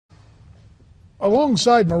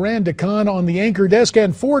Alongside Miranda Kahn on the anchor desk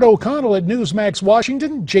and Ford O'Connell at Newsmax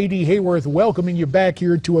Washington, J.D. Hayworth welcoming you back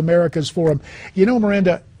here to America's Forum. You know,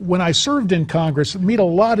 Miranda, when I served in Congress, I meet a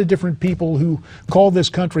lot of different people who call this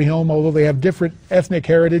country home, although they have different ethnic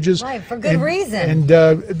heritages. Right, for good reason. And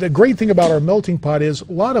the great thing about our melting pot is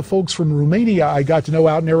a lot of folks from Romania I got to know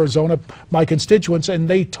out in Arizona, my constituents, and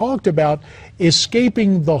they talked about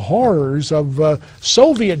escaping the horrors of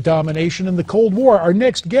Soviet domination in the Cold War. Our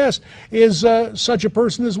next guest is such a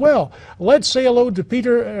person as well. Let's say hello to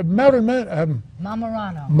Peter Marmureanu.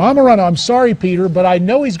 Marmureanu. I'm sorry, Peter, but I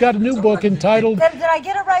know he's got a new book entitled... Did I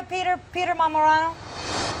get it right, Peter? Peter Marmureanu?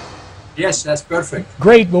 Yes, that's perfect.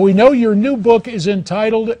 Great. But we know your new book is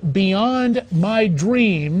entitled Beyond My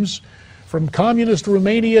Dreams, From Communist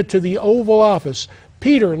Romania to the Oval Office.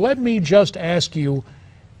 Peter, let me just ask you,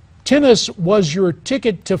 tennis was your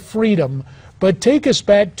ticket to freedom, but take us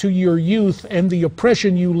back to your youth and the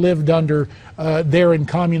oppression you lived under there in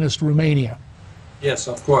communist Romania. Yes,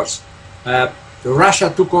 of course.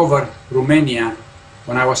 Russia took over Romania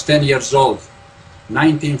when I was 10 years old.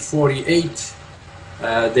 1948,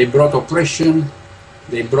 they brought oppression,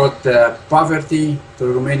 they brought poverty to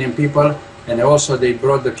the Romanian people, and also they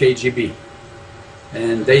brought the KGB.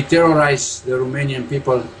 And they terrorized the Romanian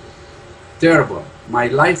people terrible. My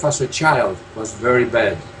life as a child was very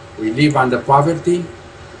bad. We live under poverty,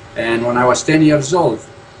 and when I was 10 years old,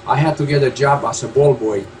 I had to get a job as a ball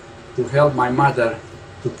boy to help my mother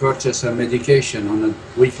to purchase her medication on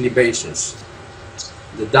a weekly basis.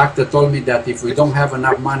 The doctor told me that if we don't have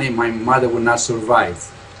enough money, my mother will not survive.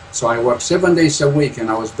 So I worked 7 days a week, and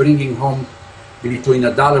I was bringing home between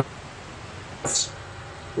 $1,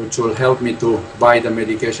 which will help me to buy the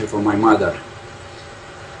medication for my mother.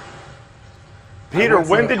 Peter,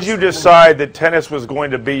 when did you decide that tennis was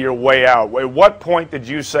going to be your way out? At what point did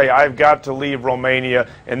you say, I've got to leave Romania,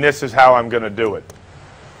 and this is how I'm going to do it?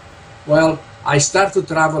 Well, I started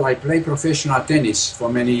to travel. I played professional tennis for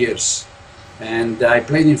many years. And I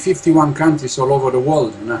played in 51 countries all over the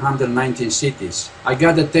world, in 119 cities. I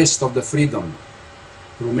got a taste of the freedom.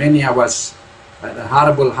 Romania was a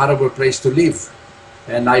horrible, horrible place to live.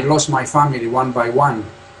 And I lost my family one by one.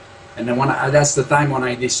 And then that's the time when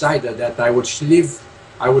I decided that I would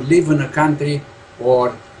live in a country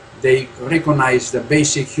where they recognize the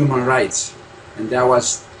basic human rights. And that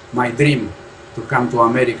was my dream, to come to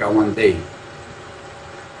America one day.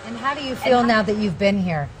 And how do you feel now that you've been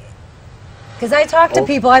here? Because I talk to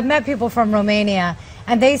people, I've met people from Romania,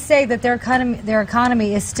 and they say that their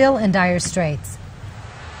economy is still in dire straits.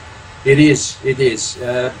 It is.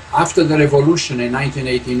 After the revolution in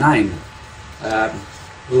 1989,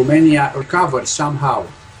 Romania recovered somehow,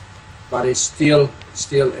 but it's still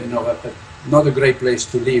not a great place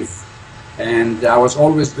to live. And I was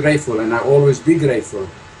always grateful, and I'll always be grateful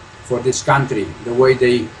for this country, the way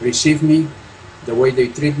they receive me, the way they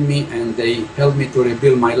treat me, and they help me to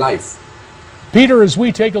rebuild my life. Peter, as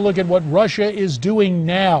we take a look at what Russia is doing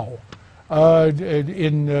now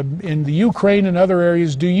in the Ukraine and other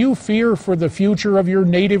areas, do you fear for the future of your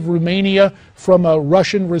native Romania from a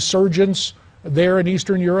Russian resurgence there in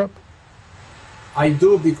Eastern Europe? I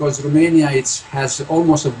do, because Romania has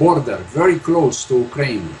almost a border very close to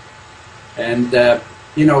Ukraine. And,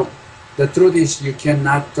 you know, the truth is you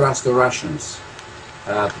cannot trust the Russians.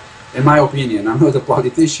 In my opinion, I'm not a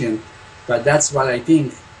politician, but that's what I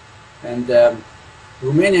think. And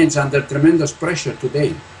Romania is under tremendous pressure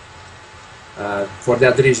today for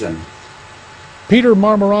that reason. Peter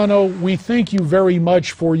Marmureanu, we thank you very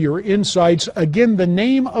much for your insights. Again, the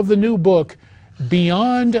name of the new book,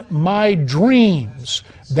 Beyond My Dreams.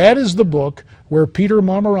 That is the book where Peter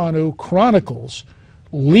Marmureanu chronicles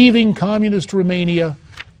leaving communist Romania,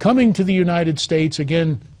 coming to the United States.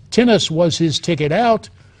 Again, tennis was his ticket out,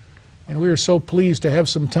 and we are so pleased to have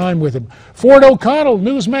some time with him. Ford O'Connell,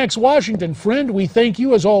 Newsmax Washington. Friend, we thank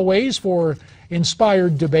you as always for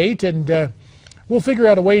inspired debate, and we'll figure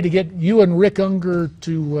out a way to get you and Rick Unger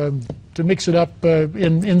to mix it up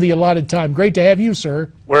in the allotted time. Great to have you,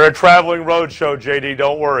 sir. We're a traveling roadshow, JD.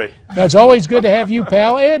 Don't worry. That's always good to have you,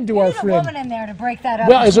 pal, and to our friend. We need a woman in there to break that up.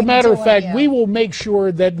 Well, as a matter of fact, we will make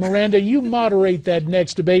sure that, Miranda, you moderate that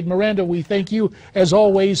next debate. Miranda, we thank you, as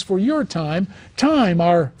always, for your time. Time,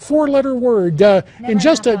 our four-letter word. In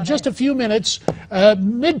just a few minutes,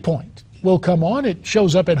 midpoint will come on. It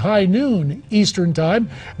shows up at high noon Eastern Time.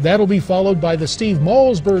 That'll be followed by the Steve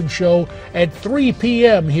Malzberg Show at 3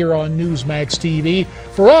 p.m. here on Newsmax TV.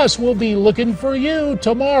 For us, we'll be looking for you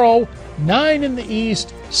tomorrow, 9 in the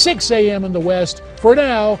East, 6 a.m. in the West. For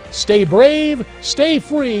now, stay brave, stay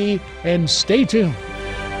free, and stay tuned.